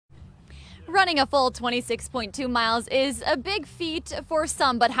Running a full 26.2 miles is a big feat for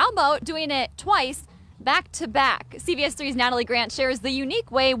some, but how about doing it twice, back to back? CBS 3's Natalie Grant shares the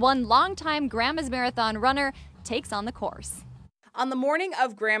unique way one longtime Grandma's Marathon runner takes on the course. On the morning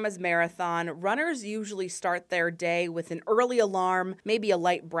of Grandma's Marathon, runners usually start their day with an early alarm, maybe a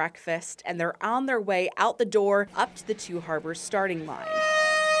light breakfast, and they're on their way out the door up to the Two Harbors starting line.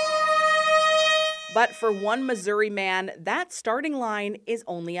 But for one Missouri man, that starting line is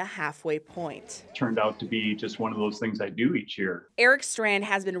only a halfway point. Turned out to be just one of those things I do each year. Eric Strand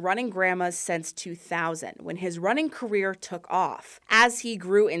has been running Grandma's since 2000, when his running career took off. As he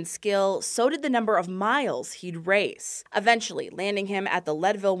grew in skill, so did the number of miles he'd race, eventually landing him at the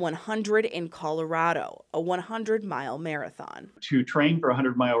Leadville 100 in Colorado, a 100-mile marathon. To train for a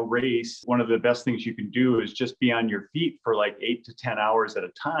 100-mile race, one of the best things you can do is just be on your feet for like 8 to 10 hours at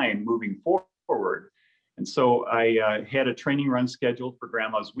a time, moving forward. And so I had a training run scheduled for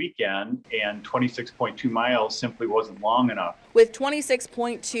Grandma's weekend, and 26.2 miles simply wasn't long enough. With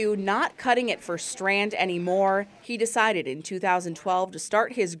 26.2 not cutting it for Strand anymore, he decided in 2012 to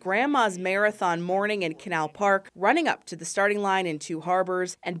start his Grandma's Marathon morning in Canal Park, running up to the starting line in Two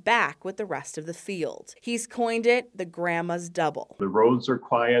Harbors and back with the rest of the field. He's coined it the Grandma's Double. The roads are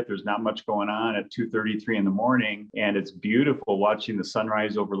quiet. There's not much going on at 2:33 in the morning, and it's beautiful watching the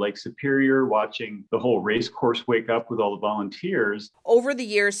sunrise over Lake Superior, watching the whole race course wake up with all the volunteers. Over the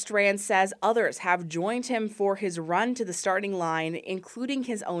years, Strand says others have joined him for his run to the starting line, including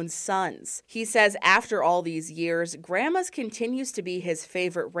his own sons. He says after all these years, Grandma's continues to be his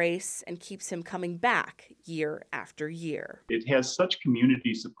favorite race and keeps him coming back year after year. It has such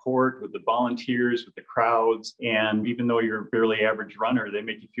community support with the volunteers, with the crowds, and even though you're a barely average runner, they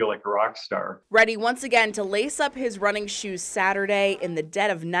make you feel like a rock star. Ready once again to lace up his running shoes Saturday in the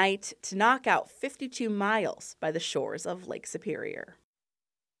dead of night to knock out 52 miles by the shores of Lake Superior.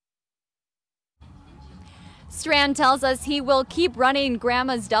 Strand tells us he will keep running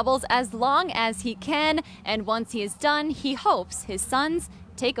Grandma's doubles as long as he can, and once he is done, he hopes his sons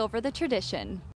take over the tradition.